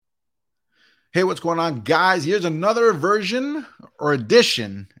Hey, what's going on, guys? Here's another version or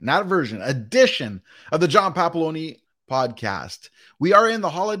edition, not a version, edition of the John Papaloni podcast. We are in the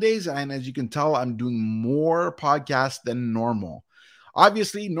holidays, and as you can tell, I'm doing more podcasts than normal.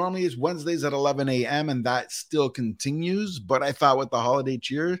 Obviously, normally it's Wednesdays at 11 a.m., and that still continues. But I thought with the holiday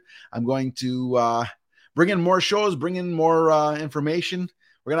cheer, I'm going to bring in more shows, bring in more information.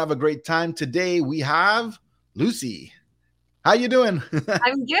 We're going to have a great time. Today, we have Lucy. How you doing?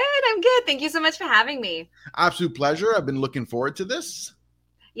 I'm good. I'm good. Thank you so much for having me. Absolute pleasure. I've been looking forward to this.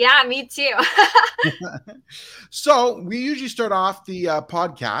 Yeah, me too. So, we usually start off the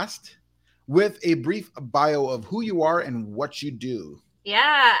podcast with a brief bio of who you are and what you do.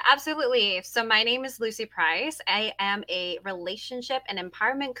 Yeah, absolutely. So, my name is Lucy Price. I am a relationship and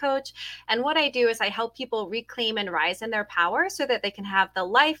empowerment coach. And what I do is I help people reclaim and rise in their power so that they can have the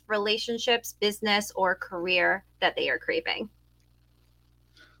life, relationships, business, or career that they are craving.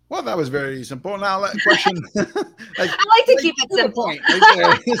 Well, that was very simple. Now, question. I like to keep it simple. Point,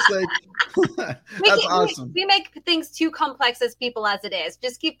 right? It's like, that's awesome. We make things too complex as people as it is.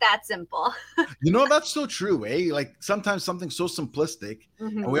 Just keep that simple. That's so true, eh? Like sometimes something's so simplistic,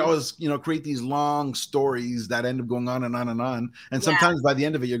 and we always, create these long stories that end up going on and on and on. And sometimes by the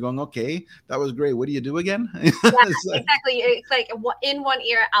end of it, you're going, okay, that was great. What do you do again? Yeah, exactly. It's like in one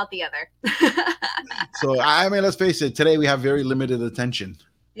ear, out the other. So, I mean, let's face it, today we have very limited attention.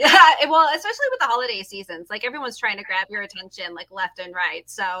 Yeah, well, especially with the holiday seasons, like everyone's trying to grab your attention like left and right.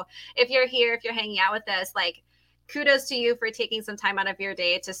 So if you're here, if you're hanging out with us, like kudos to you for taking some time out of your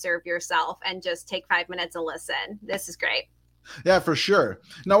day to serve yourself and just take 5 minutes to listen. This is great. Yeah, for sure.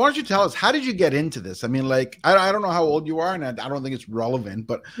 Now, why don't you tell us, how did you get into this? I mean, like, I don't know how old you are, and I don't think it's relevant,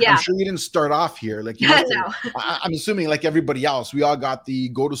 but I'm sure you didn't start off here. Like, I'm assuming, like everybody else, we all got the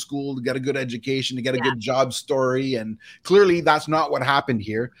go to school to get a good education, to get a good job story, and clearly that's not what happened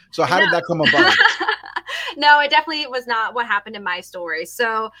here. So how did that come about? No, it definitely was not what happened in my story.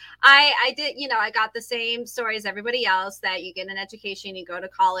 So I did, I got the same story as everybody else, that you get an education, you go to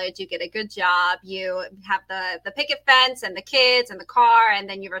college, you get a good job, you have the picket fence and the kids and the car, and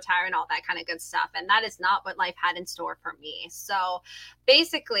then you retire and all that kind of good stuff. And that is not what life had in store for me. So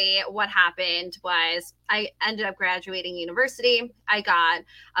basically what happened was I ended up graduating university. I got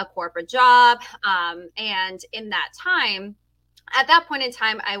a corporate job. And in that time, at that point in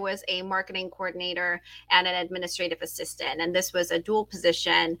time, I was a marketing coordinator and an administrative assistant. And this was a dual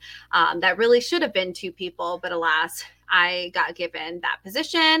position that really should have been two people. But alas, I got given that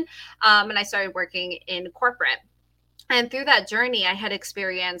position and I started working in corporate. And through that journey, I had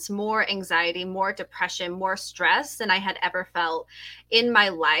experienced more anxiety, more depression, more stress than I had ever felt in my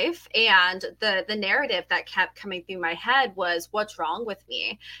life. And the narrative that kept coming through my head was, what's wrong with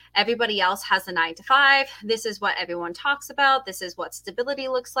me? Everybody else has a 9 to 5. This is what everyone talks about. This is what stability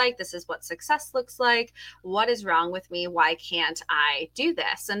looks like. This is what success looks like. What is wrong with me? Why can't I do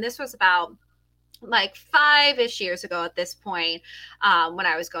this? And this was about like 5-ish years ago at this point when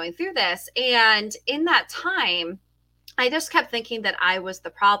I was going through this. And in that time, I just kept thinking that I was the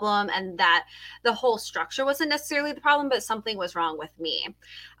problem and that the whole structure wasn't necessarily the problem, but something was wrong with me.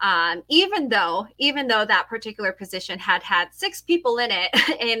 Even though that particular position had 6 people in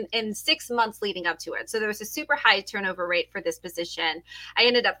it in 6 months leading up to it. So there was a super high turnover rate for this position. I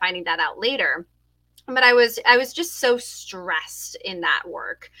ended up finding that out later. But I was just so stressed in that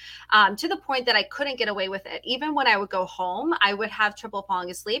work to the point that I couldn't get away with it. Even when I would go home, I would have trouble falling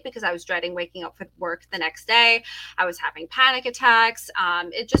asleep because I was dreading waking up for work the next day. I was having panic attacks.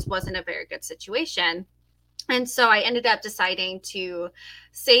 It just wasn't a very good situation. And so I ended up deciding to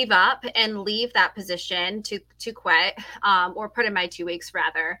save up and leave that position to quit or put in my 2 weeks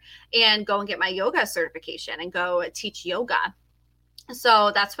rather, and go and get my yoga certification and go teach yoga.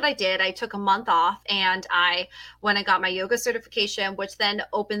 So that's what I did. I took a month off and I went and got my yoga certification, which then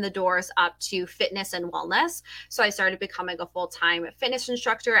opened the doors up to fitness and wellness. So I started becoming a full-time fitness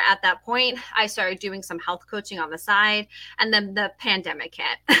instructor. At that point, I started doing some health coaching on the side, and then the pandemic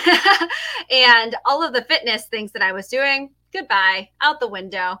hit. And all of the fitness things that I was doing, goodbye, out the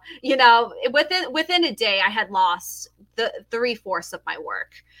window. Within a day, I had lost the 3/4 of my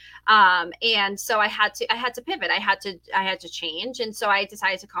work. And so I had to pivot. I had to change. And so I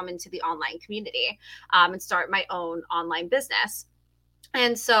decided to come into the online community and start my own online business.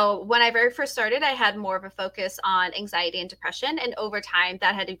 And so when I very first started, I had more of a focus on anxiety and depression. And over time,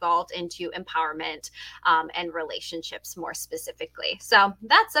 that had evolved into empowerment and relationships more specifically. So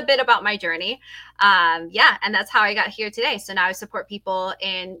that's a bit about my journey. And that's how I got here today. So now I support people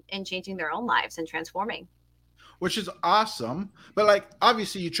in changing their own lives and transforming. Which is awesome. But like,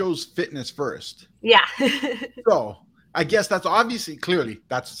 obviously you chose fitness first. Yeah. So I guess that's obviously clearly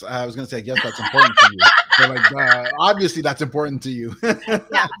that's I was gonna say I guess that's important to you. But like obviously that's important to you.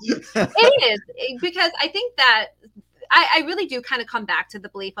 Yeah, it is because I think that I really do kind of come back to the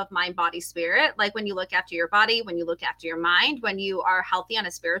belief of mind, body, spirit. Like when you look after your body, when you look after your mind, when you are healthy on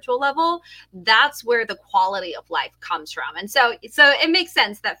a spiritual level, that's where the quality of life comes from. And so it makes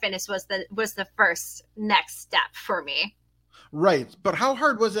sense that fitness was the first next step for me. Right. But how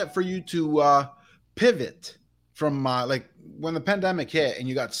hard was it for you to pivot from like when the pandemic hit and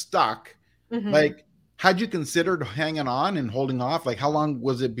you got stuck? Mm-hmm. Like, had you considered hanging on and holding off? Like, how long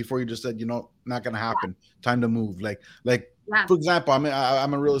was it before you just said, not going to happen? Time to move. Like Yeah. for example,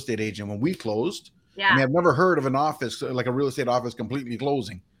 I'm a real estate agent. When we closed, I mean, Yeah. I've never heard of an office like a real estate office completely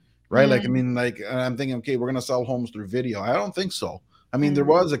closing, right? Like, I Mm-hmm. mean, like I'm thinking, okay, we're going to sell homes through video. I don't think so. I mean, there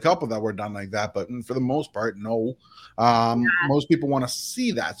Mm-hmm. was a couple that were done like that, but for the most part, no. Yeah. Most people want to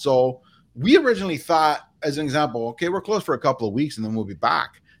see that. So we originally thought, as an example, okay, we're closed for a couple of weeks and then we'll be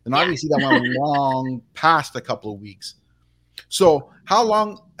back. And Yeah. obviously that went long past a couple of weeks. So how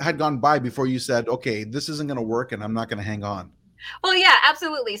long had gone by before you said, okay, this isn't going to work and I'm not going to hang on? Well, yeah,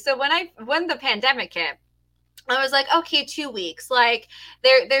 absolutely. So when the pandemic hit, I was like, okay, 2 weeks. Like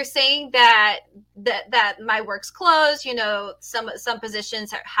they're saying that my work's closed. You know, some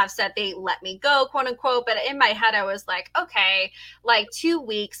positions have said they let me go, quote unquote. But in my head, I was like, okay, like 2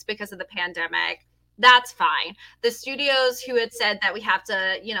 weeks because of the pandemic. That's fine. The studios who had said that we have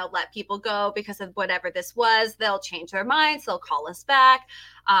to, let people go because of whatever this was, they'll change their minds. They'll call us back.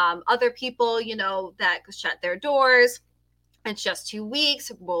 Other people, that shut their doors, it's just 2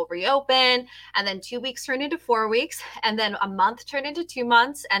 weeks, we'll reopen. And then 2 weeks turned into 4 weeks. And then a month turned into 2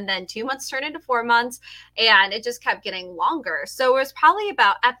 months. And then 2 months turned into 4 months. And it just kept getting longer. So it was probably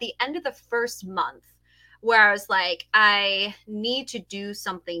about at the end of the first month where I was like, I need to do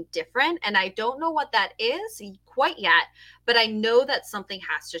something different. And I don't know what that is quite yet, but I know that something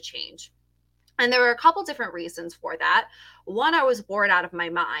has to change. And there were a couple different reasons for that. One, I was bored out of my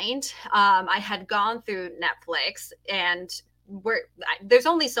mind. I had gone through Netflix, and there's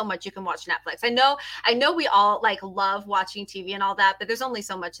only so much you can watch Netflix. I know we all like love watching TV and all that, but there's only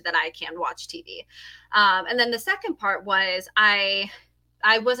so much that I can watch TV. And then the second part was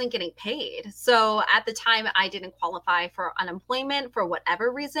I wasn't getting paid. So at the time, I didn't qualify for unemployment for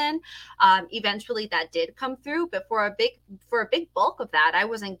whatever reason. Eventually, that did come through, but for a big bulk of that, I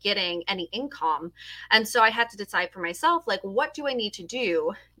wasn't getting any income, and so I had to decide for myself, like, what do I need to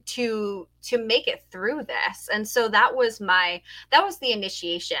do to make it through this? And so that was the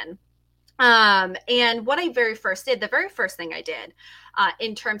initiation. And what I the very first thing I did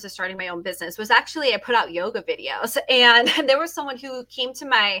in terms of starting my own business was actually I put out yoga videos, and there was someone who came to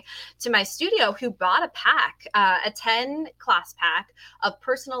my studio who bought a pack, a 10 class pack of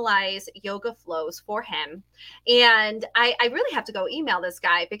personalized yoga flows for him. And I really have to go email this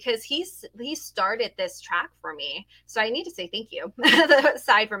guy because he started this track for me. So I need to say thank you. The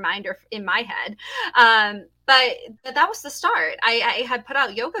side reminder in my head. But that was the start. I had put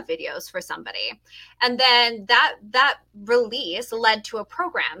out yoga videos for somebody, and then that release led to a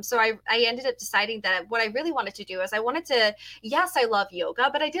program. So I ended up deciding that what I really wanted to do is yes, I love yoga,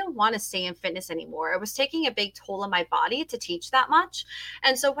 but I didn't want to stay in fitness anymore. It was taking a big toll on my body to teach that much.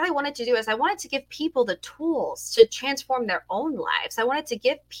 And so what I wanted to do is I wanted to give people the tools to transform their own lives. I wanted to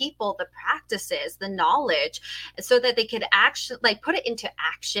give people the practices, the knowledge, so that they could actually put it into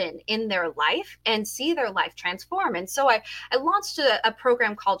action in their life and see their life transform. And so I launched a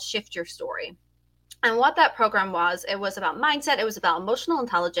program called Shift Your Story. And what that program was, it was about mindset, it was about emotional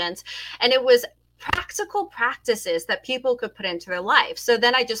intelligence, and it was practical practices that people could put into their life. So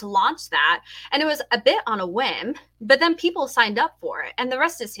then I just launched that, and it was a bit on a whim, but then people signed up for it, and the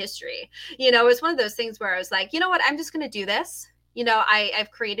rest is history. It's one of those things where I was like, you know what, I'm just going to do this. I've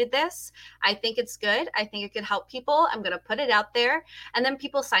created this. I think it's good. I think it could help people. I'm going to put it out there. And then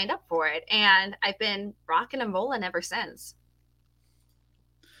people signed up for it. And I've been rocking and rolling ever since.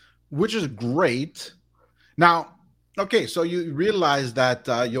 Which is great. Now, okay, so you realized that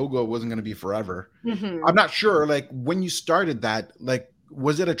yoga wasn't going to be forever. Mm-hmm. I'm not sure, like when you started that, like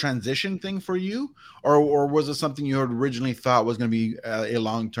was it a transition thing for you, or was it something you had originally thought was going to be a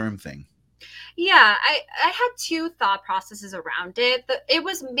long-term thing? Yeah, I had two thought processes around it. It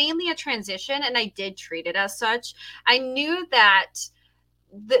was mainly a transition, and I did treat it as such. I knew that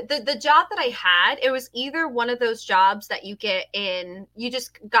the job that I had, it was either one of those jobs that you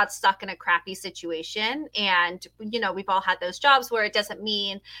just got stuck in a crappy situation. And, we've all had those jobs where it doesn't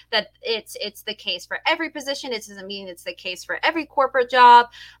mean that it's the case for every position. It doesn't mean it's the case for every corporate job,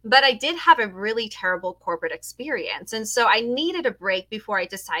 but I did have a really terrible corporate experience. And so I needed a break before I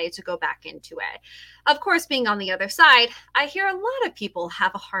decided to go back into it. of course, being on the other side, I hear a lot of people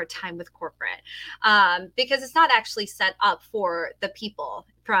have a hard time with corporate because it's not actually set up for the people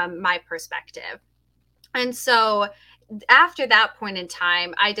from my perspective. And so after that point in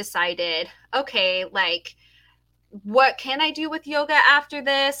time, I decided, okay, like, what can I do with yoga after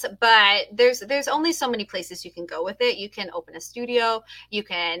this? But there's only so many places you can go with it. You can open a studio, you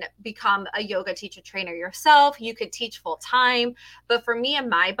can become a yoga teacher trainer yourself, you could teach full time. But for me and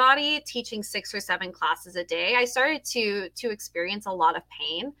my body, teaching 6 or 7 classes a day, I started to experience a lot of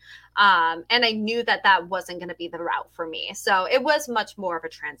pain. And I knew that that wasn't going to be the route for me. So it was much more of a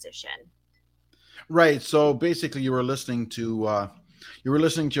transition. Right. So basically, you were listening to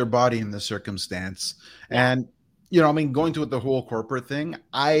your body in this circumstance, Yeah. and I mean, going to the whole corporate thing,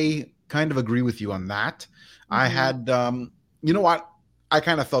 I kind of agree with you on that. I Mm-hmm. had, you know what? I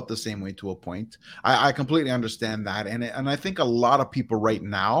kind of felt the same way to a point. I completely understand that, and I think a lot of people right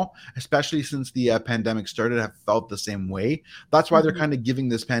now, especially since the pandemic started, have felt the same way. That's why they're Mm-hmm. kind of giving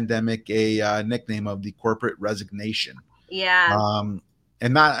this pandemic a nickname of the corporate resignation. Yeah. Um,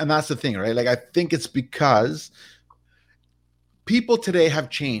 and that's the thing, right? Like, I think it's because people today have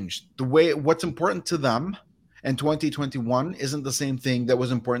changed the way what's important to them in 2021 isn't the same thing that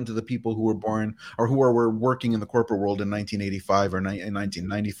was important to the people who were born or who were working in the corporate world in 1985 or in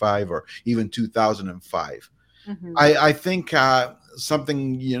 1995 or even 2005. Mm-hmm. I think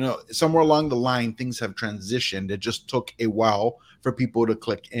something, somewhere along the line, things have transitioned. It just took a while for people to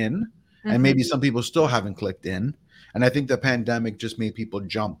click in, and maybe Mm-hmm. some people still haven't clicked in. And I think the pandemic just made people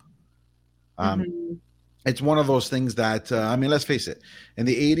jump. Um, Mm-hmm. it's one of those things that, I mean, let's face it, in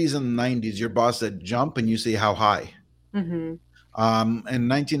the 80s and 90s, your boss said jump and you say how high. Mm-hmm. In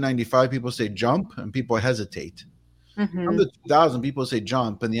 1995, people say jump and people hesitate. From Mm-hmm. the 2000, people say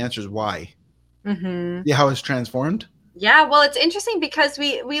jump and the answer is why. Mm-hmm. See how it's transformed? Yeah, well, it's interesting because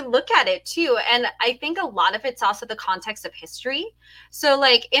we look at it too, and I think a lot of it's also the context of history. So,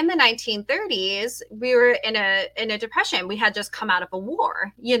 like in the 1930s, we were in a depression. We had just come out of a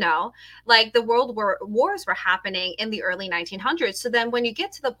war, like the wars were happening in the early 1900s. So then, when you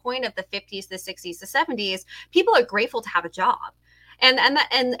get to the point of the 50s, the 60s, the 70s, people are grateful to have a job,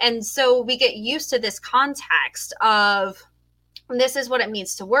 and so we get used to this context of this is what it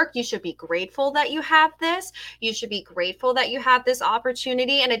means to work. You should be grateful that you have this. You should be grateful that you have this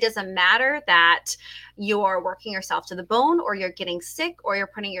opportunity. And it doesn't matter that you're working yourself to the bone or you're getting sick or you're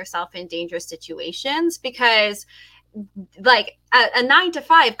putting yourself in dangerous situations because like a 9 to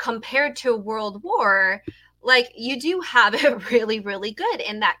 5 compared to a world war, like you do have it really, really good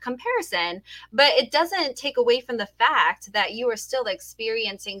in that comparison, but it doesn't take away from the fact that you are still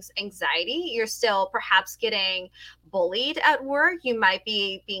experiencing anxiety. You're still perhaps getting bullied at work. You might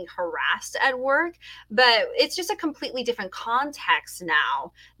be being harassed at work, but it's just a completely different context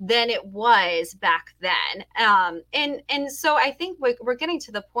now than it was back then. And so I think we're getting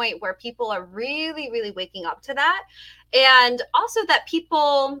to the point where people are really, really waking up to that. And also that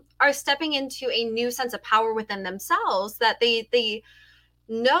people are stepping into a new sense of power within themselves, that they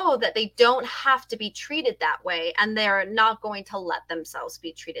know that they don't have to be treated that way and they're not going to let themselves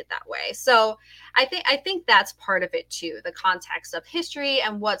be treated that way. So I think that's part of it too, the context of history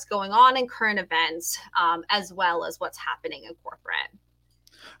and what's going on in current events, as well as what's happening in corporate.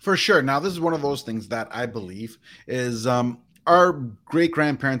 For sure. Now, this is one of those things that I believe is our great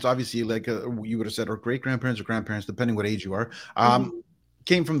grandparents, obviously, like you would have said, or great grandparents or grandparents, depending what age you are, Mm-hmm.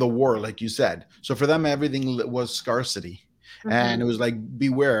 came from the war, like you said. So for them, everything was scarcity. And Mm-hmm. it was like,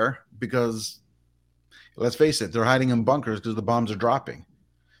 beware, because let's face it, they're hiding in bunkers because the bombs are dropping.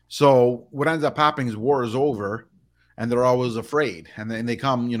 So what ends up happening is war is over and they're always afraid. And then they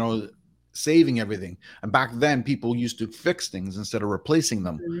come, saving everything. And back then, people used to fix things instead of replacing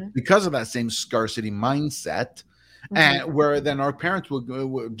them Mm-hmm. because of that same scarcity mindset. Mm-hmm. And where then our parents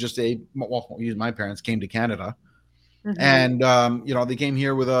would just say, well, my parents came to Canada Mm-hmm. and, they came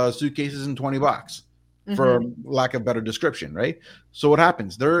here with suitcases and $20 Mm-hmm. for lack of better description, right? So what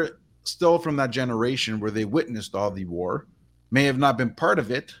happens? They're still from that generation where they witnessed all the war, may have not been part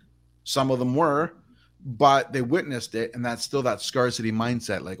of it. Some of them were, but they witnessed it, and that's still that scarcity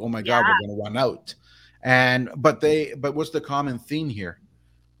mindset, like, oh my God, Yeah. we're going to run out. But what's the common theme here?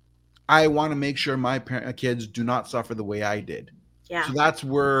 I want to make sure my kids do not suffer the way I did. Yeah. So that's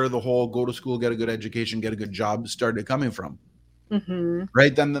where the whole go to school, get a good education, get a good job started coming from. Mm-hmm.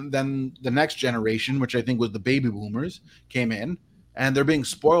 Right. Then the next generation, which I think was the baby boomers, came in and they're being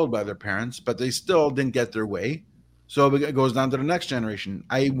spoiled by their parents, but they still didn't get their way. So it goes down to the next generation.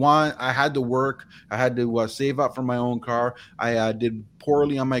 I had to work. I had to save up for my own car. I did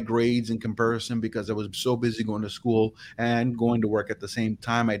poorly on my grades in comparison because I was so busy going to school and going to work at the same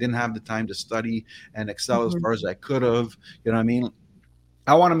time. I didn't have the time to study and excel as Mhm. far as I could have. You know what I mean?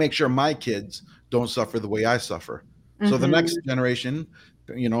 I want to make sure my kids don't suffer the way I suffer. So the next Mhm. generation,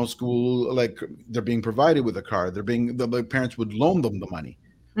 school, like they're being provided with a car. The parents would loan them the money.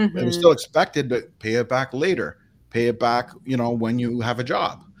 It was still Mhm. expected, but pay it back later. Pay it back, when you have a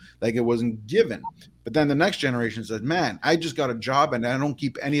job. Like it wasn't given. But then the next generation said, "Man, I just got a job and I don't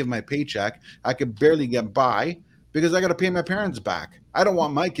keep any of my paycheck. I could barely get by because I got to pay my parents back. I don't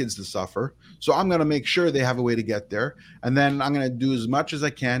want my kids to suffer. So I'm going to make sure they have a way to get there. And then I'm going to do as much as I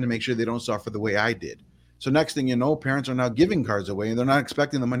can to make sure they don't suffer the way I did." So next thing you know, parents are now giving cards away and they're not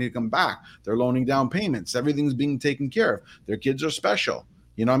expecting the money to come back. They're loaning down payments. Everything's being taken care of. Their kids are special.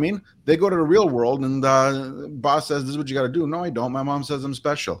 You know what I mean? They go to the real world and boss says, "This is what you got to do." No, I don't. My mom says I'm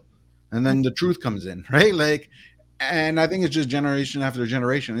special. And then the truth comes in, right? Like, and I think it's just generation after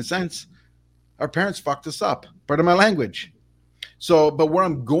generation. In a sense, our parents fucked us up. Pardon my language. So, but where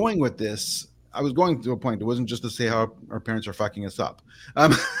I'm going with this, I was going to a point. It wasn't just to say how our parents are fucking us up.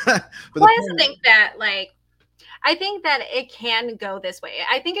 But Well, the I also point, think that I think that it can go this way.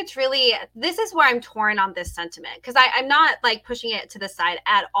 I think it's really, this is where I'm torn on this sentiment because I'm not like pushing it to the side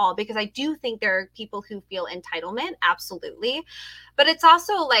at all because I do think there are people who feel entitlement, absolutely. But it's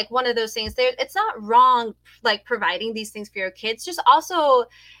also like one of those things there, it's not wrong like providing these things for your kids. Just also,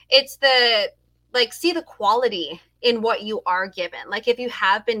 it's the like see the quality in what you are given. Like if you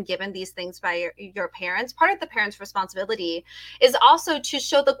have been given these things by your parents, part of the parents' responsibility is also to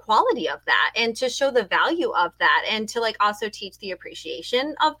show the quality of that and to show the value of that and to like also teach the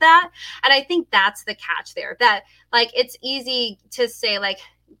appreciation of that. And I think that's the catch there, that like it's easy to say like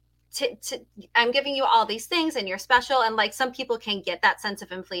I'm giving you all these things and you're special, and like some people can get that sense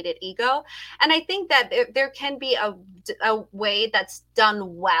of inflated ego. And I think that there can be a way that's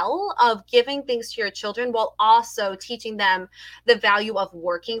done well of giving things to your children while also teaching them the value of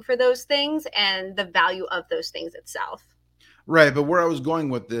working for those things and the value of those things itself. right? But where I was going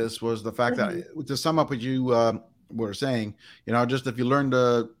with this was the fact that, Mm-hmm. to sum up what you were saying, just if you learn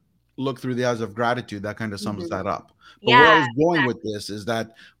to look through the eyes of gratitude, that kind of sums Mm-hmm. that up. But where I Yeah, was going with exactly. this is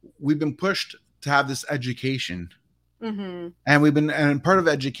that we've been pushed to have this education, Mm-hmm. and part of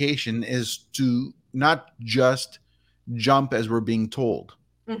education is to not just jump as we're being told.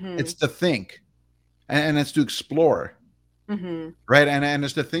 Mm-hmm. It's to think, and it's to explore, Mm-hmm. right? And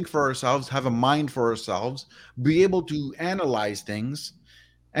it's to think for ourselves, have a mind for ourselves, be able to analyze things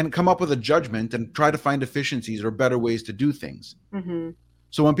and come up with a judgment and try to find efficiencies or better ways to do things. Mm-hmm.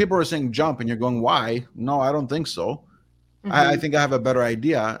 So when people are saying jump and you're going, why? No, I don't think so. I Mm-hmm. think I have a better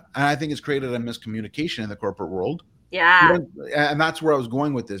idea. And I think it's created a miscommunication in the corporate world. Yeah. And that's where I was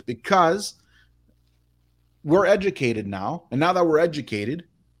going with this, because we're educated now. And now that we're educated,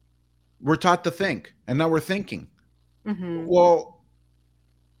 we're taught to think. And now we're thinking. Mm-hmm. Well,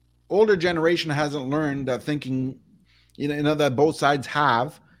 older generation hasn't learned that thinking, that both sides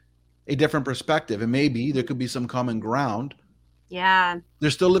have a different perspective. And maybe there could be some common ground. Yeah.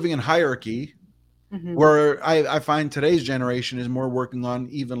 They're still living in hierarchy, Mm-hmm. where I find today's generation is more working on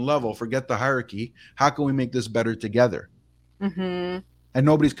even level. Forget the hierarchy. How can we make this better together? Mm-hmm. And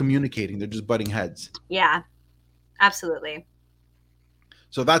nobody's communicating. They're just butting heads. Yeah, absolutely.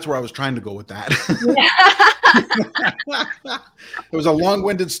 So that's where I was trying to go with that. Yeah. It was a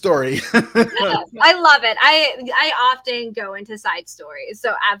long-winded story. I love it. I often go into side stories.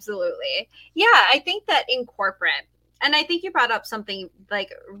 So absolutely. Yeah, I think that in corporate, and I think you brought up something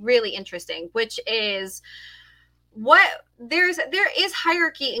like really interesting, which is what there is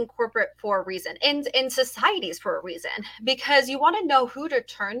hierarchy in corporate for a reason, and in societies for a reason, because you want to know who to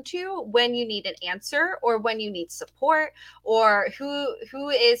turn to when you need an answer or when you need support, or who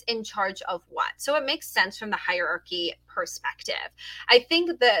is in charge of what. So it makes sense from the hierarchy perspective. I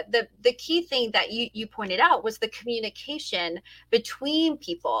think the key thing that you pointed out was the communication between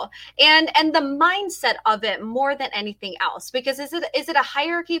people, and the mindset of it more than anything else. Because is it a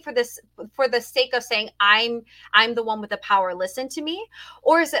hierarchy for this, for the sake of saying I'm the one with the power, listen to me?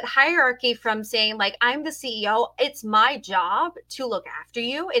 Or is it hierarchy from saying like, I'm the CEO, it's my job to look after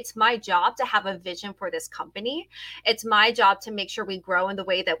you, it's my job to have a vision for this company, it's my job to make sure we grow in the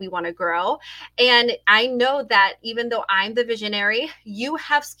way that we want to grow. And I know that even though I'm the visionary, you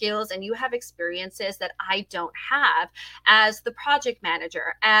have skills and you have experiences that I don't have as the project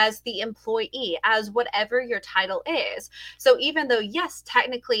manager, as the employee, as whatever your title is. So even though, yes,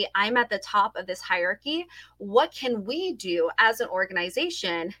 technically I'm at the top of this hierarchy, what can we do as an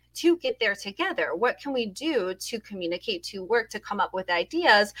organization to get there together? What can we do to communicate, to work, to come up with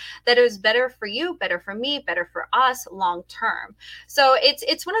ideas that is better for you, better for me, better for us long term? So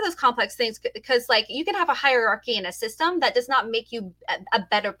it's one of those complex things, because like you can have a hierarchy in a system that does not make you a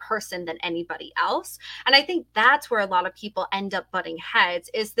better person than anybody else. And I think that's where a lot of people end up butting heads,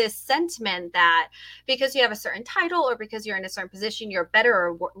 is this sentiment that because you have a certain title or because you're in a certain position, you're better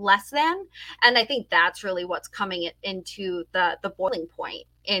or less than. And I think that's really what's coming into the boiling point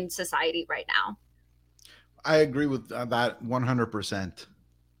in society right now. I agree with that 100%.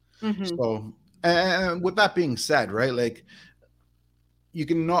 Mm-hmm. So, and with that being said, right, like you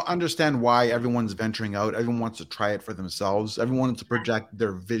can not understand why everyone's venturing out. Everyone wants to try it for themselves. Everyone wants to project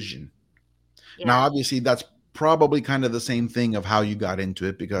their vision. Now, Yeah. obviously, that's probably kind of the same thing of how you got into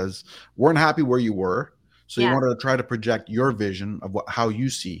it, because weren't happy where you were. So you Yeah. wanted to try to project your vision of how you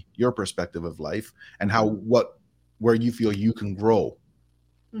see your perspective of life and Mm-hmm. where you feel you can grow.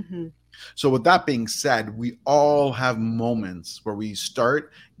 Mm-hmm. So with that being said, we all have moments where we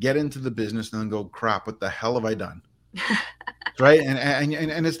start, get into the business, and then go, crap, what the hell have I done? Right.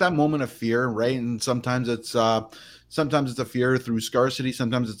 And it's that moment of fear, right? And sometimes it's a fear through scarcity,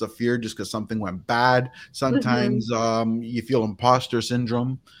 sometimes it's a fear just because something went bad, Mm-hmm. sometimes you feel imposter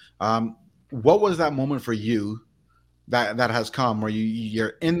syndrome. What was that moment for you that has come where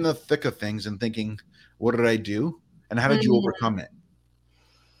you're in the thick of things and thinking, what did I do, and how did you Mm-hmm. overcome it?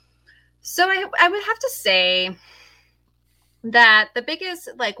 So I would have to say that the biggest,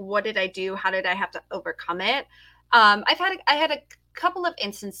 like, what did I do? How did I have to overcome it? I had a couple of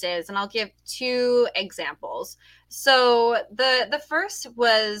instances, and I'll give two examples. So the first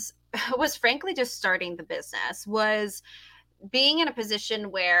was was frankly just starting the business, was being in a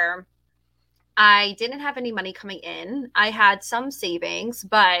position where I didn't have any money coming in. I had some savings,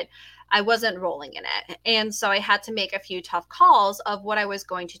 but I wasn't rolling in it. And so I had to make a few tough calls of what I was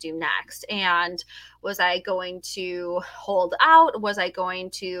going to do next. And was I going to hold out? Was I going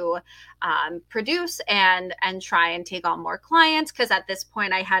to produce and try and take on more clients? Because at this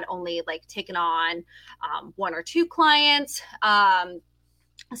point, I had only like taken on one or two clients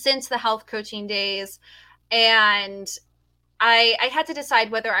since the health coaching days. And I had to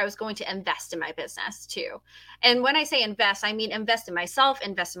decide whether I was going to invest in my business too. And when I say invest, I mean invest in myself,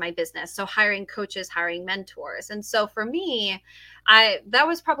 invest in my business. So hiring coaches, hiring mentors. And so for me, I that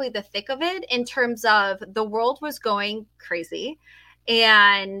was probably the thick of it, in terms of the world was going crazy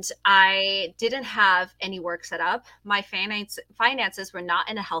and I didn't have any work set up. My finances were not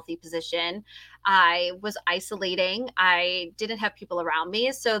in a healthy position. I was isolating. I didn't have people around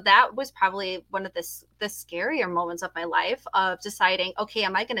me. So that was probably one of the scarier moments of my life, of deciding, okay,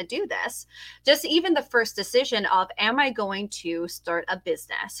 am I going to do this? Just even the first decision of, am I going to start a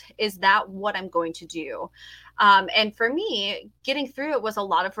business? Is that what I'm going to do? And for me, getting through it was a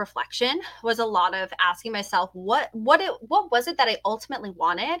lot of reflection, was a lot of asking myself, what was it that I ultimately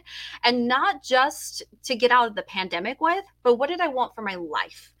wanted, and not just to get out of the pandemic with, but what did I want for my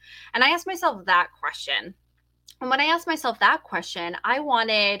life? And I asked myself that question. And when I asked myself that question, I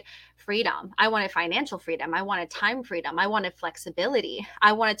wanted freedom. I wanted financial freedom. I wanted time freedom. I wanted flexibility.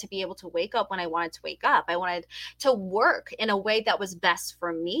 I wanted to be able to wake up when I wanted to wake up. I wanted to work in a way that was best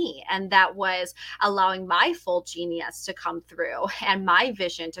for me and that was allowing my full genius to come through and my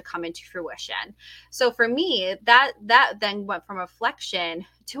vision to come into fruition. So for me, that then went from reflection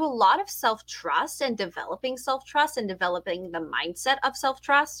to a lot of self-trust and developing self-trust and developing the mindset of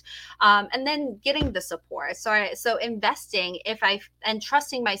self-trust, and then getting the support. So investing, if I and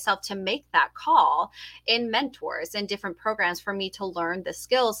trusting myself to make that call in mentors and different programs for me to learn the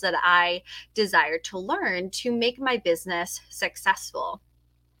skills that I desire to learn to make my business successful.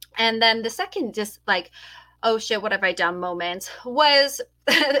 And then the second, just like, oh shit, what have I done moment, was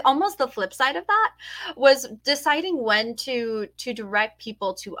almost the flip side of that, was deciding when to direct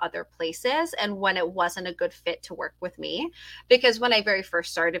people to other places and when it wasn't a good fit to work with me. Because when I very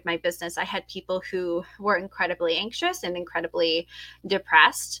first started my business, I had people who were incredibly anxious and incredibly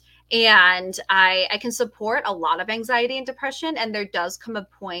depressed, and I can support a lot of anxiety and depression, and there does come a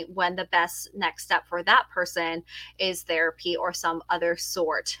point when the best next step for that person is therapy or some other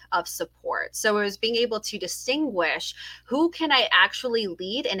sort of support. So it was being able to distinguish, who can I actually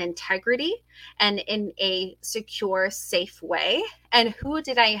lead in integrity and in a secure, safe way, and who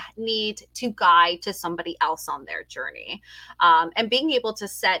did I need to guide to somebody else on their journey. And being able to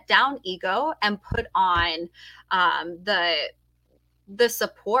set down ego and put on the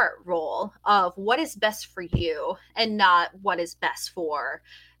support role of what is best for you and not what is best for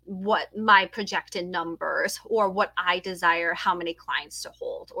what my projected numbers or what I desire how many clients to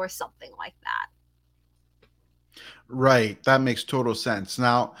hold or something like that. Right. That makes total sense.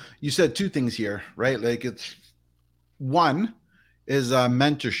 Now, you said two things here, right? Like it's one is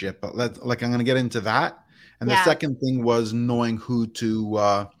mentorship, but like I'm going to get into that. And the Yeah. second thing was knowing who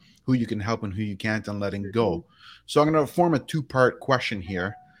you can help and who you can't and letting Mhm. go. So I'm going to form a two-part question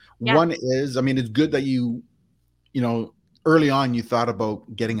here. Yeah. One is, I mean, it's good that you know, early on you thought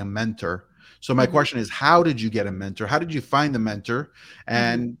about getting a mentor. So my Hmm. question is, how did you get a mentor? How did you find the mentor? Hmm.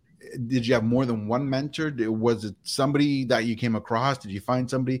 And did you have more than one mentor? Was it somebody that you came across? Did you find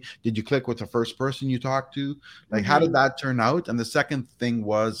somebody? Did you click with the first person you talked to? Like, how did Hmm. that turn out? And the second thing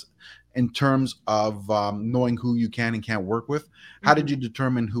was, in terms of knowing who you can and can't work with, how did Hmm. you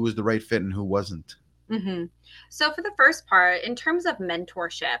determine who was the right fit and who wasn't? Hmm. So for the first part, in terms of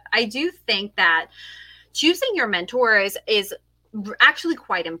mentorship, I do think that choosing your mentors is actually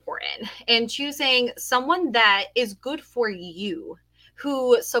quite important, and choosing someone that is good for you,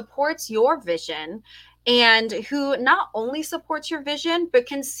 who supports your vision, and who not only supports your vision but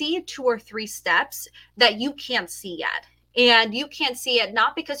can see two or three steps that you can't see yet. And you can't see it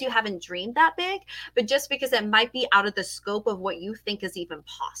not because you haven't dreamed that big, but just because it might be out of the scope of what you think is even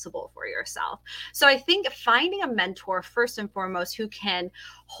possible for yourself. So I think finding a mentor, first and foremost, who can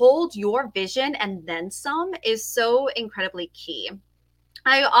hold your vision and then some is so incredibly key.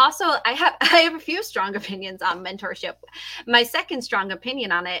 I have a few strong opinions on mentorship. My second strong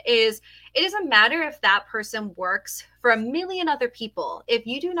opinion on it is it doesn't matter if that person works for a million other people. If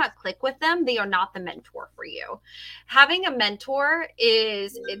you do not click with them, they are not the mentor for you. Having a mentor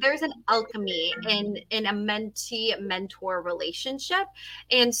is there's an alchemy in a mentee mentor relationship.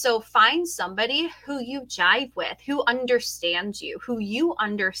 And so find somebody who you jive with, who understands you, who you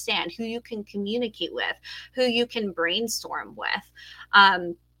understand, who you can communicate with, who you can brainstorm with.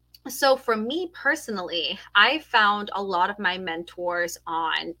 um, so for me personally, I found a lot of my mentors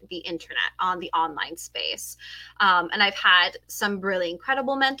on the internet, on the online space. And I've had some really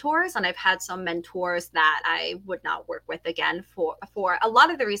incredible mentors, and I've had some mentors that I would not work with again for a lot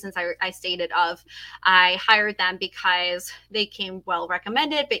of the reasons I stated of. I hired them because they came well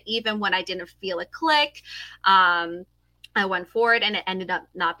recommended, but even when I didn't feel a click, I went forward and it ended up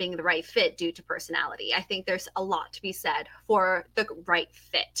not being the right fit due to personality. I think there's a lot to be said for the right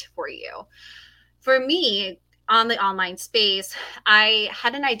fit for you. For me, on the online space, I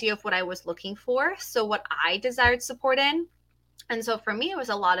had an idea of what I was looking for. So, what I desired support in, and so for me it was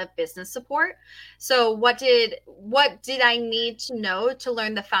a lot of business support. So what did I need to know to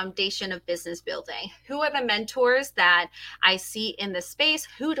learn the foundation of business building? Who are the mentors that I see in the space?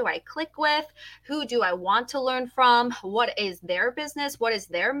 Who do I click with? Who do I want to learn from? What is their business? What is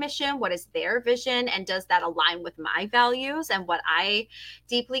their mission? What is their vision? And does that align with my values and what I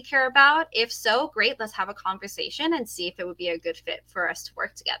deeply care about? If so, great, let's have a conversation and see if it would be a good fit for us to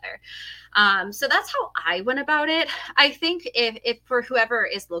work together. So that's how I went about it. I think if for whoever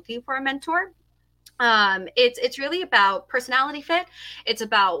is looking for a mentor, it's really about personality fit. It's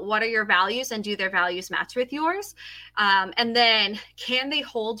about what are your values and do their values match with yours, and then can they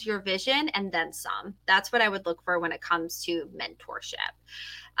hold your vision and then some. That's what I would look for when it comes to mentorship.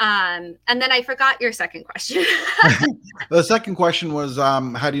 And then I forgot your second question. The second question was,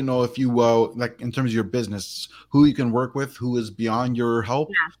 how do you know if you like in terms of your business, who you can work with, who is beyond your help,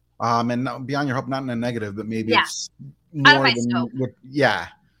 Yeah, and not beyond your help, not in a negative, but maybe yeah, it's out of more my than scope. what. Yeah.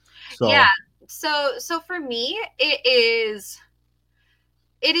 Yeah. So So for me, it is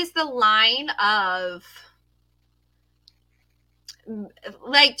the line of,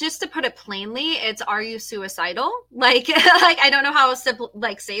 like, just to put it plainly, it's, are you suicidal? Like like I don't know how else to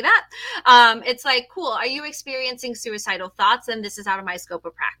like say that. It's like, cool, are you experiencing suicidal thoughts? And this is out of my scope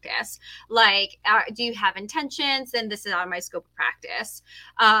of practice. Like, do you have intentions? And this is out of my scope of practice.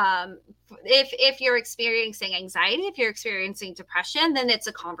 If you're experiencing anxiety, if you're experiencing depression, then it's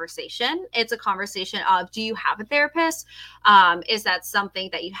a conversation. It's a conversation of, do you have a therapist? Is that something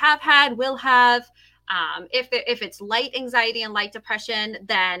that you have had, will have? If it's light anxiety and light depression,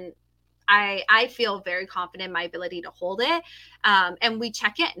 then I feel very confident in my ability to hold it. And we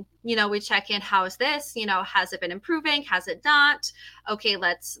check in. We check in. How is this? Has it been improving? Has it not? Okay,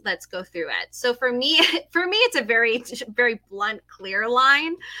 let's go through it. So for me, it's a very very blunt, clear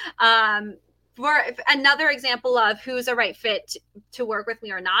line. For another example of who's a right fit to work with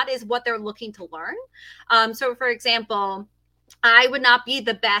me or not is what they're looking to learn. So for example, I would not be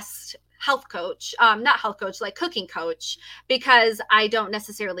the best health coach, not health coach, like cooking coach, because I don't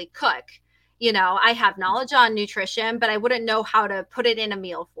necessarily cook. I have knowledge on nutrition, but I wouldn't know how to put it in a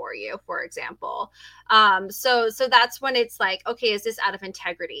meal for you, for example. So that's when it's like, okay, is this out of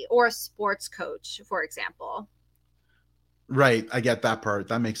integrity? Or a sports coach, for example. right, I get that part.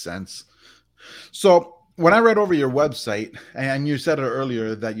 That makes sense. So when I read over your website, and you said it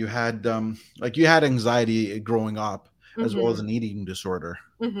earlier that you had like you had anxiety growing up as well as Mm-hmm. an eating disorder.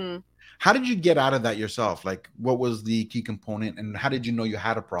 Mm-hmm. How did you get out of that yourself? Like, what was the key component, and how did you know you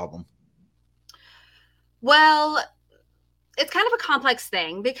had a problem? Well, it's kind of a complex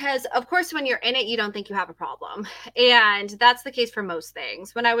thing because of course when you're in it you don't think you have a problem, and that's the case for most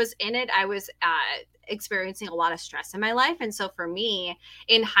things. When I was in it, I was experiencing a lot of stress in my life, and so for me,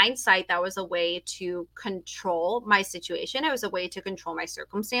 in hindsight, that was a way to control my situation. It was a way to control my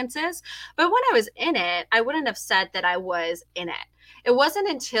circumstances. But when I was in it, I wouldn't have said that I was in it. It wasn't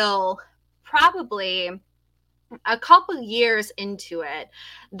until probably a couple years into it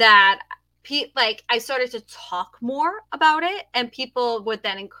that like I started to talk more about it, and people would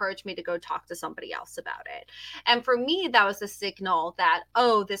then encourage me to go talk to somebody else about it. And for me, that was a signal that,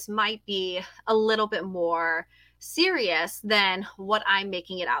 oh, this might be a little bit more serious than what I'm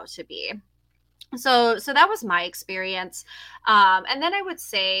making it out to be. So that was my experience. And then I would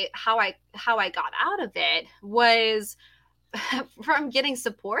say how I got out of it was from getting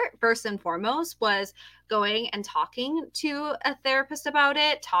support. First and foremost was going and talking to a therapist about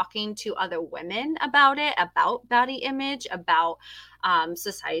it, talking to other women about it, about body image, about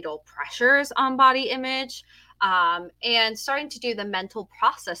societal pressures on body image, and starting to do the mental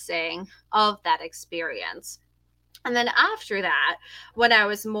processing of that experience. And then after that, when I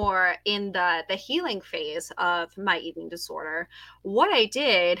was more in the healing phase of my eating disorder, what I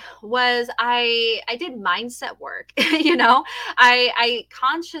did was I did mindset work. I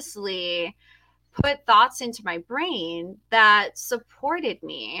consciously put thoughts into my brain that supported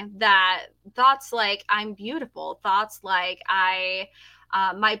me, that thoughts like I'm beautiful, thoughts like I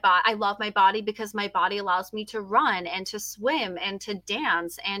love my body because my body allows me to run and to swim and to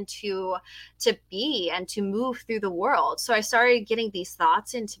dance and to be and to move through the world. So I started getting these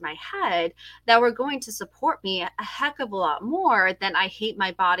thoughts into my head that were going to support me a heck of a lot more than I hate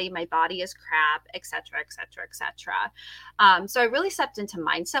my body is crap, etc., etc., etc. So I really stepped into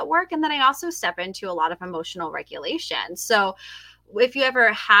mindset work, and then I also step into a lot of emotional regulation. So if you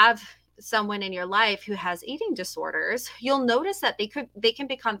ever have someone in your life who has eating disorders, you'll notice that they can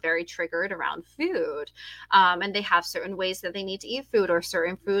become very triggered around food, and they have certain ways that they need to eat food, or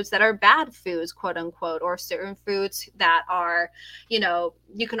certain foods that are bad foods, quote unquote, or certain foods that are, you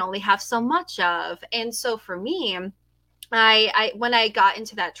can only have so much of. And so for me, I when I got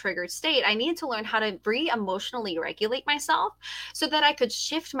into that triggered state, I needed to learn how to re-emotionally regulate myself so that I could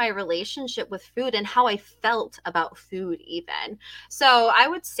shift my relationship with food and how I felt about food even. So I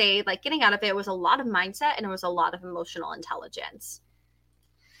would say like getting out of it was a lot of mindset and it was a lot of emotional intelligence.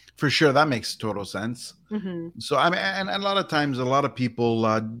 For sure, that makes total sense. Mm-hmm. So I mean, and a lot of times, a lot of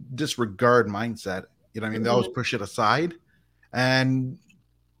people disregard mindset. You know, what I mean, they always Mm-hmm. push it aside, and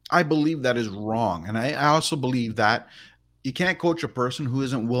I believe that is wrong. And I also believe that you can't coach a person who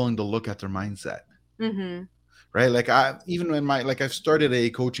isn't willing to look at their mindset, Mm-hmm. right? Like I even in my like I've started a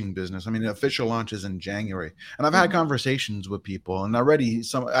coaching business. I mean, the official launch is in January, and I've had Mm-hmm. conversations with people, and already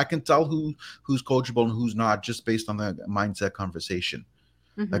some I can tell who's coachable and who's not just based on the mindset conversation.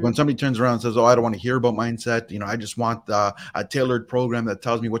 Like Mm-hmm. when somebody turns around and says, "Oh, I don't want to hear about mindset," I just want a tailored program that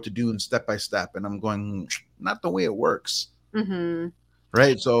tells me what to do and step by step. And I'm going, not the way it works, Mm-hmm.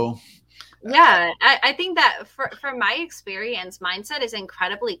 right? So, Yeah, I think that for my experience, mindset is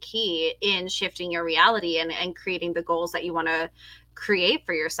incredibly key in shifting your reality and creating the goals that you want to create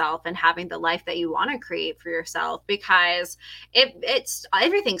for yourself and having the life that you want to create for yourself, because it's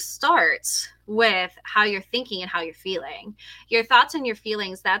everything starts with how you're thinking and how you're feeling. Your thoughts and your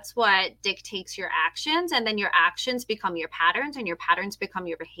feelings, that's what dictates your actions, and then your actions become your patterns and your patterns become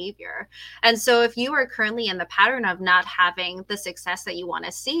your behavior. And so if you are currently in the pattern of not having the success that you want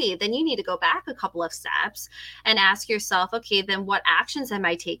to see, then you need to go back a couple of steps and ask yourself, okay, then what actions am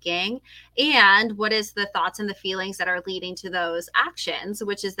I taking? And what is the thoughts and the feelings that are leading to those actions,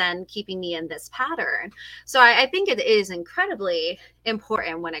 which is then keeping me in this pattern? So I think it is incredibly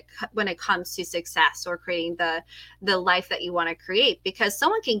important when it comes to success or creating the life that you want to create, because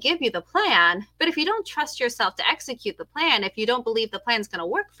someone can give you the plan, but if you don't trust yourself to execute the plan, if you don't believe the plan's going to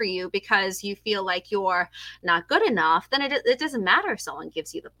work for you because you feel like you're not good enough, then it doesn't matter if someone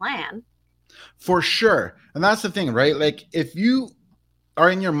gives you the plan. for sure, and that's the thing, right? Like if you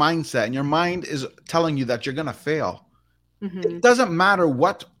are in your mindset and your mind is telling you that you're going to fail, it Mm-hmm. doesn't matter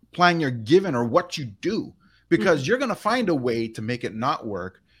what plan you're given or what you do, because Mm-hmm. you're going to find a way to make it not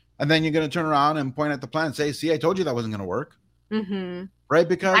work. And then you're going to turn around and point at the plan and say, "See, I told you that wasn't going to work," Mm-hmm. right?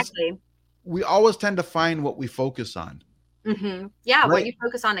 Because Exactly. we always tend to find what we focus on, Mm-hmm. Yeah, what right? you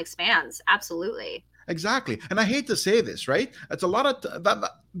focus on expands. Absolutely. Exactly. And I hate to say this, right? It's a lot of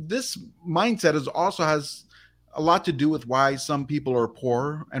this mindset is also has a lot to do with why some people are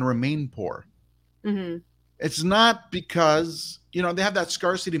poor and remain poor. Mm-hmm. It's not because, they have that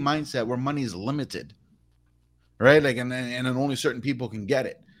scarcity mindset where money is limited, right? Like, and only certain people can get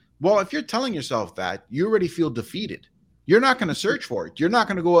it. Well, if you're telling yourself that, you already feel defeated. You're not going to search for it. You're not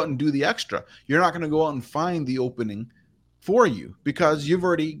going to go out and do the extra. You're not going to go out and find the opening for you because you've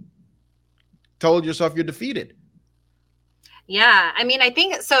already told yourself you're defeated. Yeah, I mean, I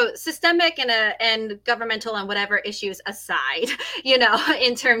think so. Systemic and governmental and whatever issues aside,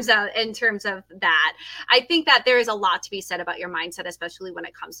 in terms of that, I think that there is a lot to be said about your mindset, especially when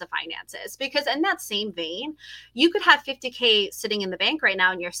it comes to finances. Because in that same vein, you could have 50K sitting in the bank right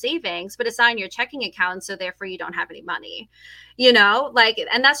now in your savings, but it's not in your checking account, so therefore you don't have any money.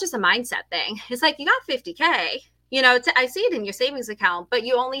 And that's just a mindset thing. It's like you got 50K. I see it in your savings account, but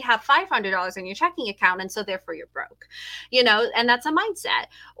you only have $500 in your checking account. And so therefore you're broke, and that's a mindset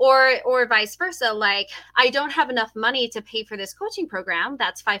or vice versa. Like, I don't have enough money to pay for this coaching program.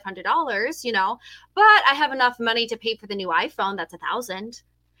 That's $500, but I have enough money to pay for the new iPhone. That's $1,000.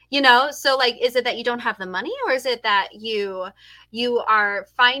 So like, is it that you don't have the money, or is it that you are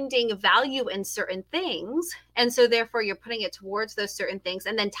finding value in certain things, and so therefore you're putting it towards those certain things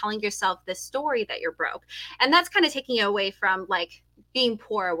and then telling yourself this story that you're broke? And that's kind of taking you away from like being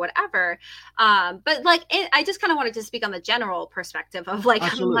poor or whatever. But like, I just kind of wanted to speak on the general perspective of like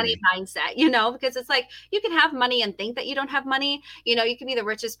money mindset, because it's like, you can have money and think that you don't have money. You can be the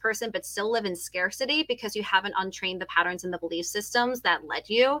richest person, but still live in scarcity because you haven't untrained the patterns and the belief systems that led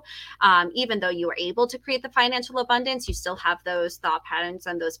you. Even though you were able to create the financial abundance, you still have those thought patterns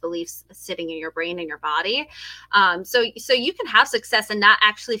and those beliefs sitting in your brain and your body. So you can have success and not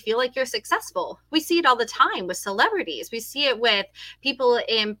actually feel like you're successful. We see it all the time with celebrities. We see it with people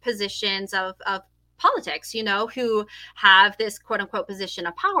in positions of politics, who have this quote unquote position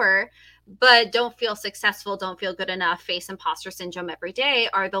of power, but don't feel successful, don't feel good enough, face imposter syndrome every day,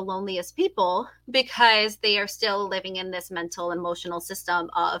 are the loneliest people because they are still living in this mental, emotional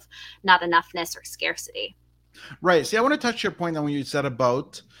system of not enoughness or scarcity. Right. See, I want to touch your point on when you said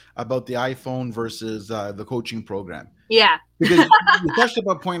about the iPhone versus the coaching program. Yeah. Because you touched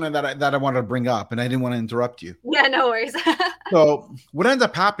upon a point that I wanted to bring up, and I didn't want to interrupt you. Yeah, no worries. So what ends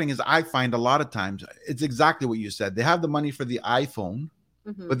up happening is I find a lot of times it's exactly what you said. They have the money for the iPhone,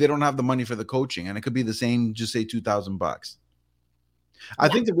 but they don't have the money for the coaching. And it could be the same, just say $2,000. I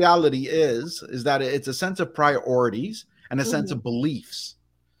think the reality is that it's a sense of priorities and a sense of beliefs.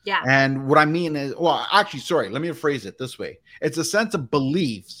 Yeah. And what I mean is, well, actually, sorry, let me rephrase it this way. It's a sense of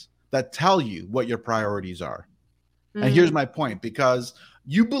beliefs that tell you what your priorities are. And here's my point, because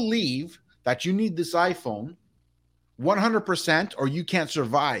you believe that you need this iPhone 100% or you can't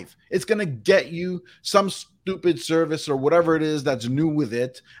survive. It's going to get you some stupid service or whatever it is that's new with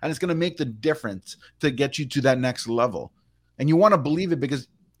it, and it's going to make the difference to get you to that next level. And you want to believe it because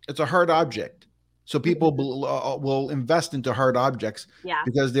it's a hard object. So people will invest into hard objects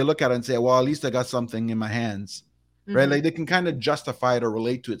because they look at it and say, well, at least I got something in my hands. Right? Like they can kind of justify it or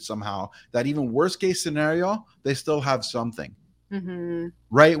relate to it somehow, that even worst case scenario, they still have something.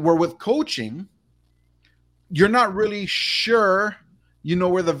 Right? Where with coaching, you're not really sure,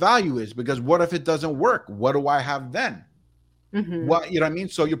 where the value is, because what if it doesn't work? What do I have then? What, what I mean?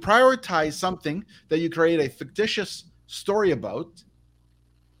 So you prioritize something that you create a fictitious story about,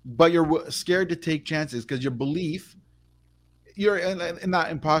 but you're scared to take chances because your belief, you're in that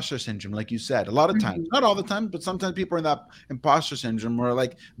imposter syndrome, like you said. A lot of times, not all the time, but sometimes people are in that imposter syndrome where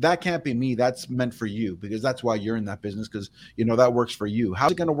like, that can't be me. That's meant for you because that's why you're in that business, because that works for you.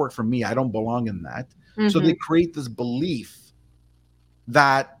 How's it going to work for me? I don't belong in that. So they create this belief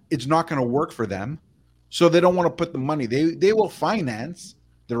that it's not going to work for them. So they don't want to put the money. They will finance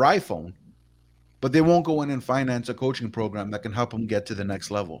their iPhone, but they won't go in and finance a coaching program that can help them get to the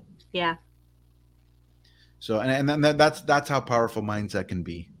next level. Yeah. So, and then that's how powerful mindset can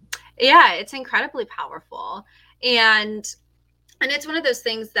be. Yeah, it's incredibly powerful. And it's one of those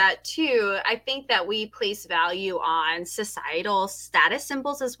things that too, I think that we place value on societal status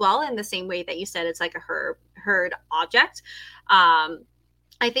symbols as well, in the same way that you said it's like a herd object.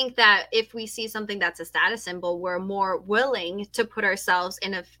 I think that if we see something that's a status symbol, we're more willing to put ourselves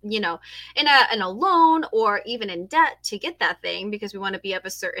in a loan or even in debt to get that thing because we want to be of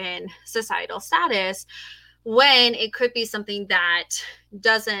a certain societal status, when it could be something that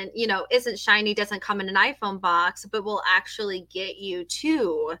doesn't, isn't shiny, doesn't come in an iPhone box, but will actually get you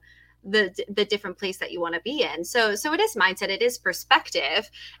to the different place that you want to be in. So it is mindset, it is perspective,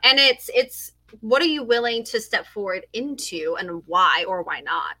 and it's what are you willing to step forward into and why or why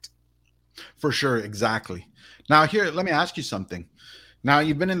not? For sure, exactly. Now, here, let me ask you something. Now,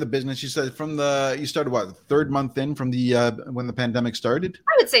 you've been in the business. You said you started what, third month in from the when the pandemic started.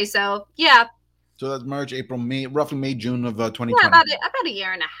 I would say so. Yeah. So that's March, April, May, roughly May, June of Yeah, 2020. about a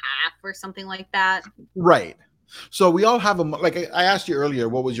year and a half or something like that. Right. So we all have like I asked you earlier,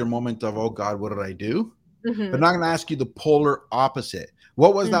 what was your moment of, oh God, what did I do? But Mm-hmm. now I'm going to ask you the polar opposite.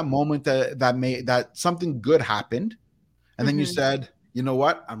 What was that moment that made that something good happened, and then you Mm-hmm. said, you know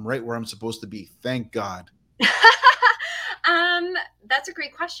what, I'm right where I'm supposed to be. Thank God. um, that's a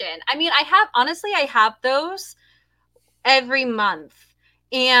great question. I mean, I have those every month,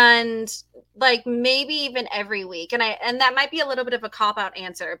 and like maybe even every week, and that might be a little bit of a cop out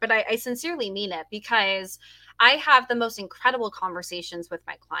answer, but I sincerely mean it, because I have the most incredible conversations with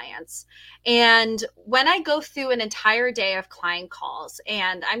my clients. And when I go through an entire day of client calls,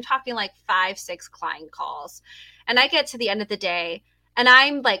 and I'm talking like 5 6 client calls, and I get to the end of the day and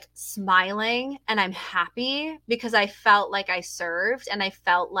I'm like smiling and I'm happy because I felt like I served and I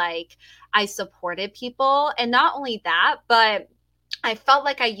felt like I supported people. And not only that, but I felt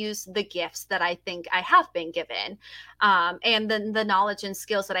like I used the gifts that I think I have been given, and the knowledge and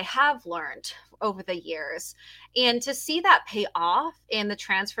skills that I have learned over the years. And to see that pay off in the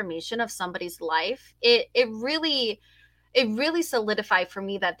transformation of somebody's life, it really solidified for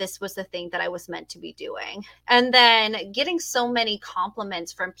me that this was the thing that I was meant to be doing. And then getting so many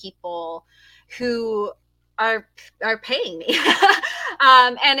compliments from people who are are paying me.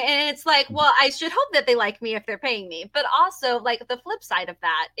 And it's like, well, I should hope that they like me if they're paying me. But also, like, the flip side of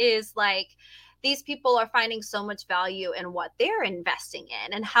that is like, these people are finding so much value in what they're investing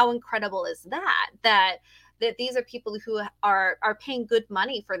in. And how incredible is that these are people who are paying good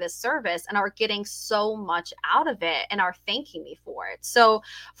money for this service and are getting so much out of it and are thanking me for it. So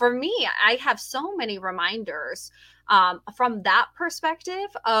for me, I have so many reminders, from that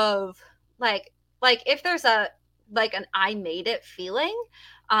perspective of like if there's a like an I made it feeling,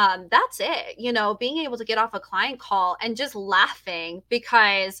 that's it. You know, being able to get off a client call and just laughing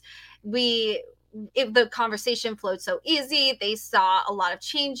because we if the conversation flowed so easy, they saw a lot of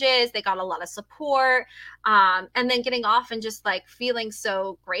changes, they got a lot of support, and then getting off and just like feeling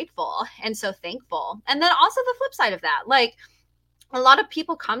so grateful and so thankful. And then also the flip side of that, like, a lot of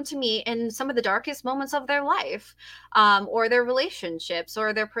people come to me in some of the darkest moments of their life, or their relationships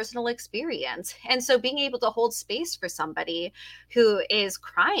or their personal experience. And so being able to hold space for somebody who is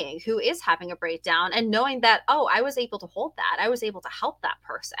crying, who is having a breakdown, and knowing that, oh, I was able to hold that, I was able to help that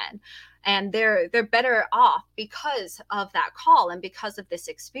person, and they're better off because of that call and because of this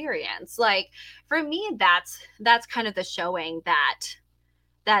experience. Like, for me, that's kind of the showing that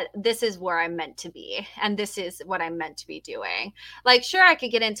this is where I'm meant to be and this is what I'm meant to be doing. Like, sure, I could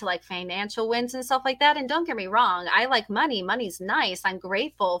get into like financial wins and stuff like that. And don't get me wrong, I like money. Money's nice. I'm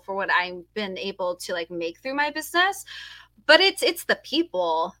grateful for what I've been able to like make through my business. But it's the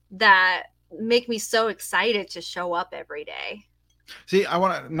people that make me so excited to show up every day. See, I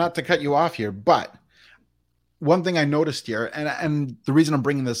want to not to cut you off here, but one thing I noticed here, and the reason I'm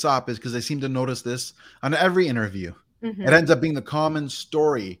bringing this up is because I seem to notice this on every interview. It Mm-hmm. ends up being the common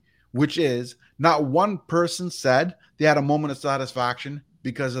story, which is not one person said they had a moment of satisfaction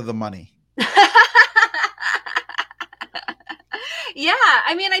because of the money. Yeah,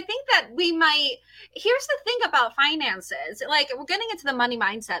 I mean, I think that we might. Here's the thing about finances. Like, we're getting into the money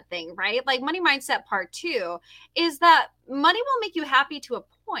mindset thing, right? Like, money mindset part 2 is that money will make you happy to a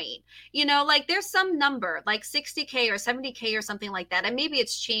point. You know, like, there's some number like 60K or 70K or something like that, and maybe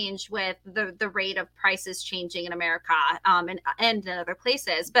it's changed with the rate of prices changing in America, and in other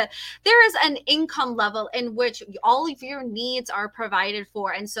places. But there is an income level in which all of your needs are provided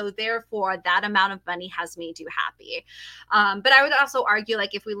for, and so therefore that amount of money has made you happy. But I would also argue,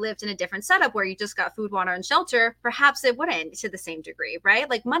 like, if we lived in a different setup where you just got food, water, and shelter, perhaps it wouldn't to the same degree, right?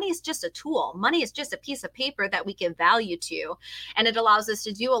 Like, money is just a tool. Money is just a piece of paper that we give value to, and it allows us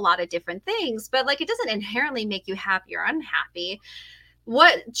to do a lot of different things. But like, it doesn't inherently make you happy or unhappy.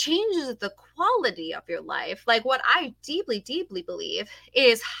 What changes the quality of your life, like what I deeply, deeply believe,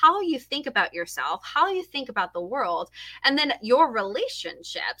 is how you think about yourself, how you think about the world, and then your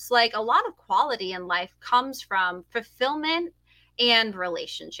relationships. Like, a lot of quality in life comes from fulfillment and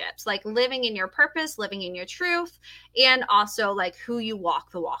relationships, like living in your purpose, living in your truth, and also like who you walk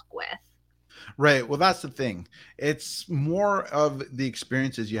the walk with. Right. Well, that's the thing. It's more of the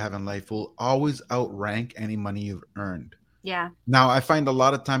experiences you have in life will always outrank any money you've earned. Yeah. Now, I find a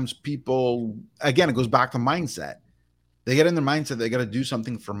lot of times people, again, it goes back to mindset. They get in their mindset they got to do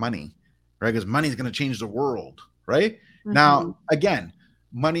something for money, right? Because money is going to change the world, right? Mm-hmm. Now, again,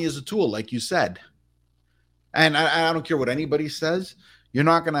 money is a tool, like you said. And I don't care what anybody says. You're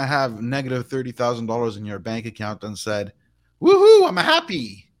not going to have negative $30,000 in your bank account and said, woohoo, I'm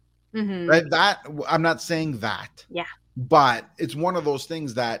happy. Right? That I'm not saying that. Yeah. But it's one of those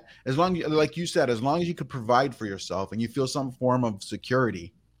things that as long as, like you said, as long as you could provide for yourself and you feel some form of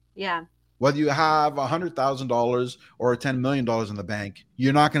security, Yeah. whether you have $100,000 or $10 million in the bank,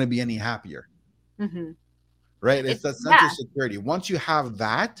 you're not going to be any happier. Right? It's that sense of security. Once you have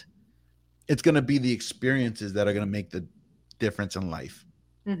that, it's going to be the experiences that are going to make the difference in life.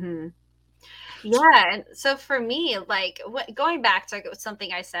 Yeah. And so for me, like going back to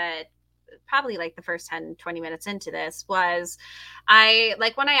something I said probably like the first 10, 20 minutes into this was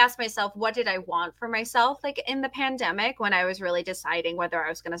when I asked myself, what did I want for myself? Like in the pandemic, when I was really deciding whether I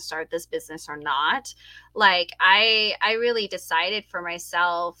was going to start this business or not, like I really decided for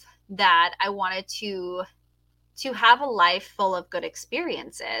myself that I wanted to have a life full of good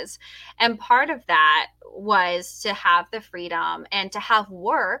experiences. And part of that was to have the freedom and to have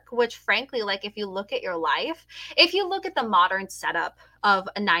work, which frankly, like if you look at your life, if you look at the modern setup of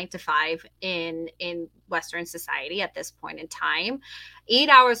a 9 to 5 in Western society at this point in time, 8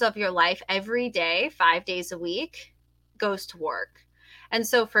 hours of your life every day, 5 days a week goes to work. And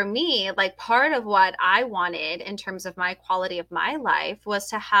so for me, like part of what I wanted in terms of my quality of my life was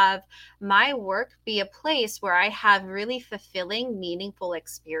to have my work be a place where I have really fulfilling, meaningful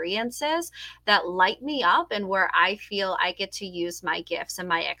experiences that light me up and where I feel I get to use my gifts and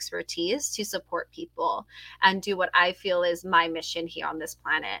my expertise to support people and do what I feel is my mission here on this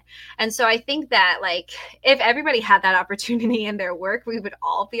planet. And so I think that like if everybody had that opportunity in their work, we would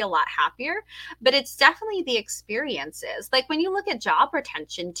all be a lot happier. But it's definitely the experiences. Like when you look at job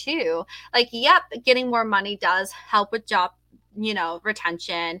retention too, like, yep, getting more money does help with job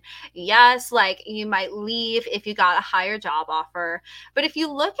retention. Yes, like you might leave if you got a higher job offer. But if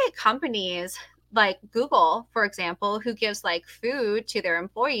you look at companies like Google, for example, who gives like food to their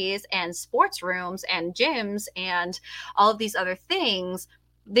employees and sports rooms and gyms and all of these other things,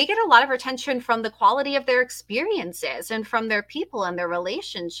 they get a lot of retention from the quality of their experiences and from their people and their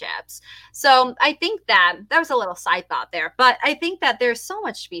relationships. So I think that was a little side thought there, but I think that there's so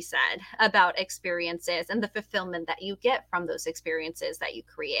much to be said about experiences and the fulfillment that you get from those experiences that you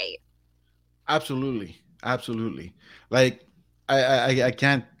create. Absolutely. Absolutely. Like I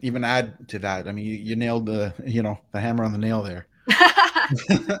can't even add to that. I mean, you nailed the hammer on the nail there.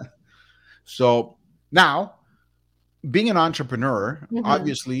 So now, being an entrepreneur,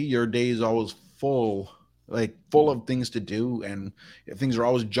 obviously your day is always full of things to do, and things are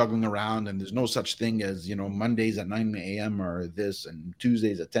always juggling around, and there's no such thing as Mondays at 9 a.m. or this, and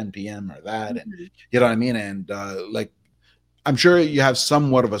Tuesdays at 10 p.m. or that, and you know what I mean. And like, I'm sure you have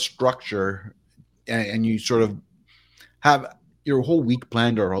somewhat of a structure, and you sort of have your whole week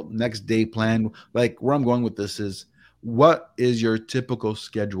planned or next day planned. Like, where I'm going with this is, what is your typical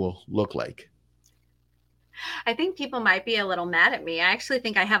schedule look like? I think people might be a little mad at me. I actually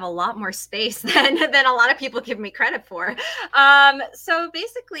think I have a lot more space than a lot of people give me credit for. So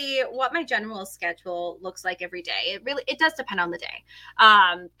basically, what my general schedule looks like every day, it does depend on the day.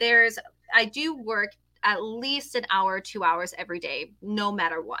 I do work at least an hour, 2 hours every day, no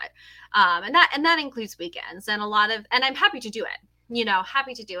matter what, and that includes weekends and and I'm happy to do it.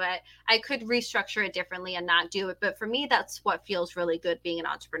 Happy to do it. I could restructure it differently and not do it. But for me, that's what feels really good being an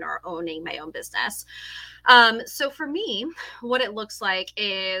entrepreneur, owning my own business. So for me, what it looks like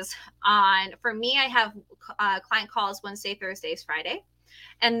is I have client calls Wednesday, Thursdays, Friday.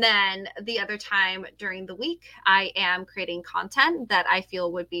 And then the other time during the week, I am creating content that I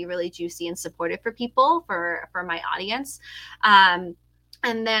feel would be really juicy and supportive for people, for my audience.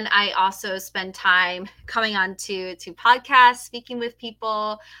 And then I also spend time coming on to podcasts, speaking with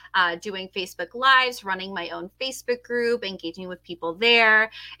people, doing Facebook Lives, running my own Facebook group, engaging with people there,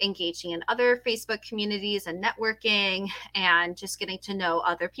 engaging in other Facebook communities and networking, and just getting to know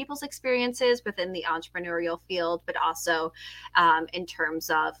other people's experiences within the entrepreneurial field, but also in terms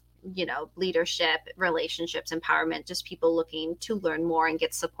of leadership, relationships, empowerment, just people looking to learn more and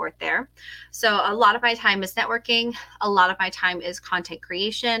get support there. So a lot of my time is networking. A lot of my time is content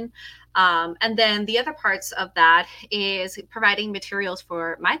creation. And then the other parts of that is providing materials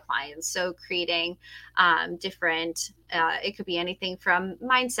for my clients. So creating different, it could be anything from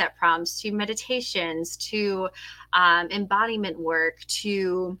mindset prompts to meditations to embodiment work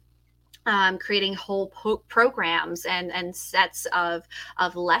to creating whole programs and sets of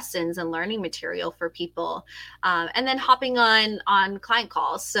lessons and learning material for people, and then hopping on client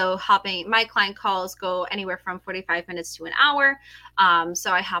calls. So my client calls go anywhere from 45 minutes to an hour.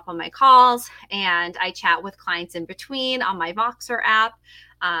 So I hop on my calls and I chat with clients in between on my Voxer app.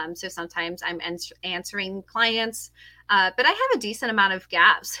 So sometimes I'm answering clients. But I have a decent amount of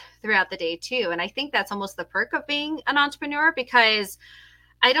gaps throughout the day too. And I think that's almost the perk of being an entrepreneur, because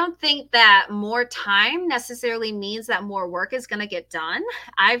I don't think that more time necessarily means that more work is going to get done.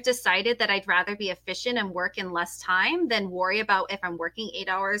 I've decided that I'd rather be efficient and work in less time than worry about if I'm working 8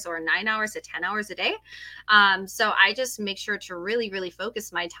 hours or 9 hours to 10 hours a day. So I just make sure to really, really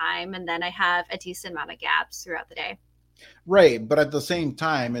focus my time. And then I have a decent amount of gaps throughout the day. Right. But at the same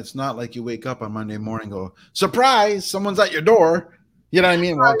time, it's not like you wake up on Monday morning and go, surprise, someone's at your door. You know what I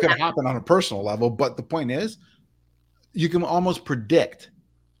mean? Well, it could happen on a personal level. But the point is, you can almost predict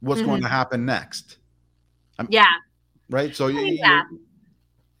what's going to happen next. Yeah. Right. So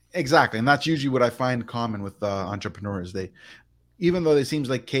exactly. And that's usually what I find common with entrepreneurs. Even though it seems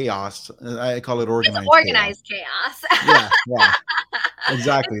like chaos, I call it organized. It's organized chaos. Yeah.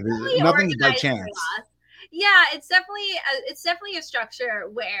 Exactly. Nothing's by chance. Chaos. Yeah, it's definitely a structure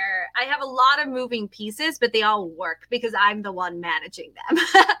where I have a lot of moving pieces, but they all work because I'm the one managing them.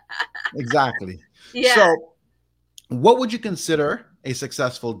 Exactly. Yeah. So what would you consider a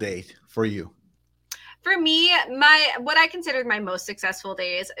successful day for you? For me, what I consider my most successful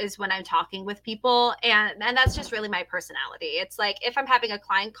days is when I'm talking with people, and that's just really my personality. It's like if I'm having a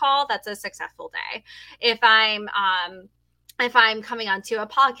client call, that's a successful day. If I'm coming onto a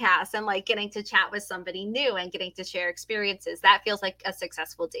podcast and like getting to chat with somebody new and getting to share experiences, that feels like a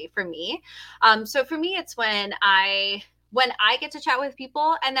successful day for me. So for me, it's when I get to chat with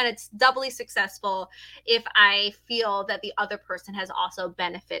people, and then it's doubly successful if I feel that the other person has also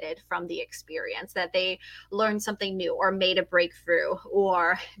benefited from the experience, that they learned something new or made a breakthrough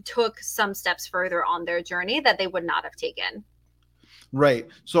or took some steps further on their journey that they would not have taken. Right.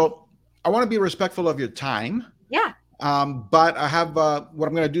 So I want to be respectful of your time. Yeah. But I have what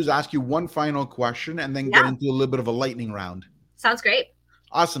I'm going to do is ask you one final question and then get into a little bit of a lightning round. Sounds great.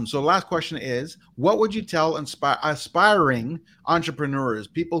 Awesome. So the last question is, what would you tell aspiring entrepreneurs,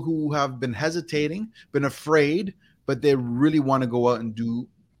 people who have been hesitating, been afraid, but they really want to go out and do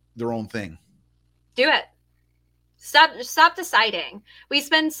their own thing? Do it. Stop deciding. We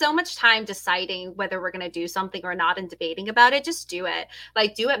spend so much time deciding whether we're going to do something or not and debating about it. Just do it.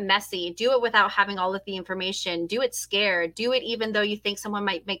 Like, do it messy. Do it without having all of the information. Do it scared. Do it even though you think someone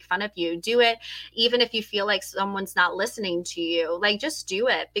might make fun of you. Do it even if you feel like someone's not listening to you. Like, just do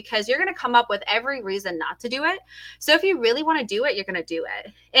it, because you're going to come up with every reason not to do it. So if you really want to do it, you're going to do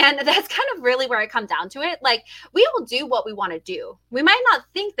it. And that's kind of really where I come down to it. Like, we all do what we want to do. We might not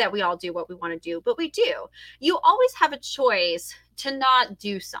think that we all do what we want to do, but we do. You always have a choice to not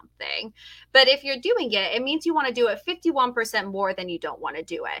do something. But if you're doing it, it means you want to do it 51% more than you don't want to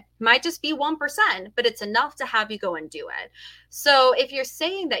do it. Might just be 1%, but it's enough to have you go and do it. So if you're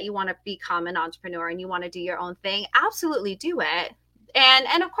saying that you want to become an entrepreneur and you want to do your own thing, absolutely do it.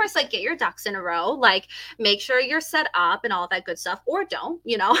 And of course, like, get your ducks in a row, like make sure you're set up and all that good stuff, or don't,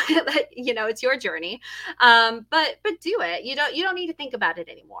 it's your journey. But do it. You don't need to think about it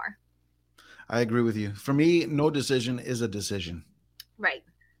anymore. I agree with you. For me, no decision is a decision. Right.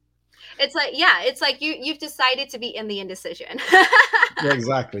 It's like you've decided to be in the indecision. Yeah,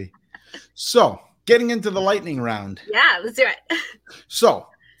 exactly. So getting into the lightning round. Yeah, let's do it. So,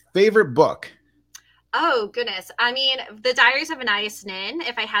 favorite book? Oh, goodness. I mean, The Diaries of Anais Nin,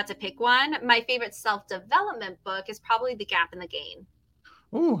 if I had to pick one. My favorite self-development book is probably The Gap and the Gain.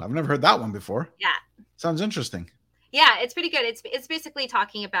 Oh, I've never heard that one before. Yeah. Sounds interesting. Yeah, it's pretty good. It's basically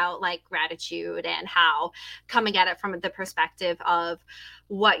talking about like gratitude and how coming at it from the perspective of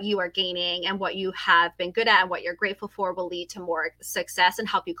what you are gaining and what you have been good at and what you're grateful for will lead to more success and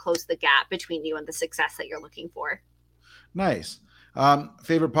help you close the gap between you and the success that you're looking for. Nice.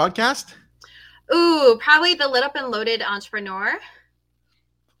 Favorite podcast? Ooh, probably The Lit Up and Loaded Entrepreneur.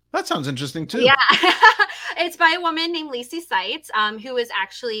 That sounds interesting too. Yeah. It's by a woman named Lacey Seitz, who is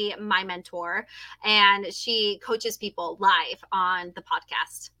actually my mentor, and she coaches people live on the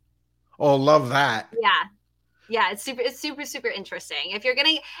podcast. Oh, love that. Yeah. It's super interesting. If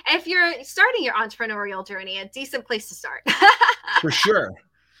you're starting your entrepreneurial journey, a decent place to start. For sure.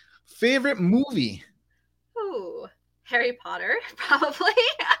 Favorite movie? Ooh, Harry Potter, probably.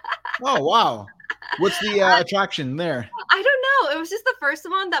 Oh, wow. What's the attraction there? I don't know. It was just the first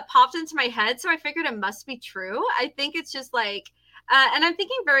one that popped into my head, so I figured it must be true. I think it's just like, and I'm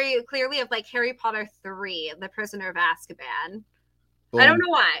thinking very clearly of like Harry Potter 3, The Prisoner of Azkaban. Boom. I don't know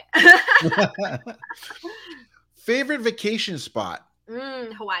why. Favorite vacation spot?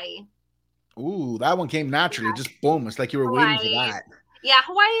 Hawaii. Ooh, that one came naturally. Yeah. Just boom. It's like you were Hawaii. Waiting for that. Yeah,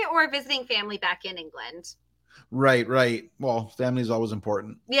 Hawaii or visiting family back in England. Right. Well, family is always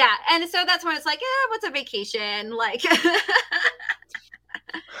important. Yeah. And so that's when it's like, what's a vacation? Like,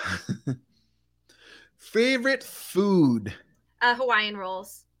 Favorite food? Hawaiian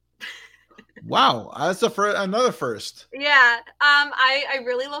rolls. Wow, that's another first. Yeah. I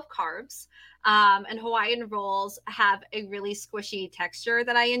really love carbs. And Hawaiian rolls have a really squishy texture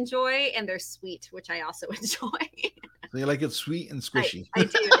that I enjoy, and they're sweet, which I also enjoy. So you like it sweet and squishy. I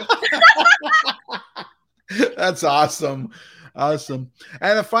do. That's awesome. Awesome.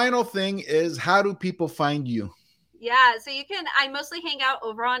 And the final thing is, how do people find you? Yeah, so I mostly hang out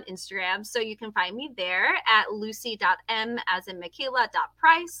over on Instagram. So you can find me there at lucy.m as in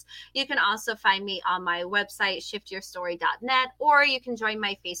Michaela.price. You can also find me on my website, shiftyourstory.net, or you can join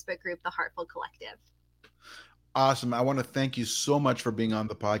my Facebook group, The Heartful Collective. Awesome. I want to thank you so much for being on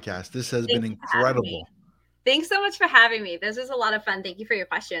the podcast. This has been incredible. Thanks so much for having me. This was a lot of fun. Thank you for your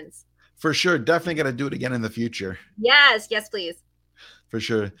questions. For sure. Definitely got to do it again in the future. Yes, please. For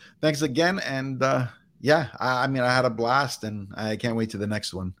sure. Thanks again. And yeah, I mean, I had a blast and I can't wait to the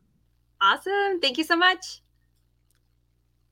next one. Awesome. Thank you so much.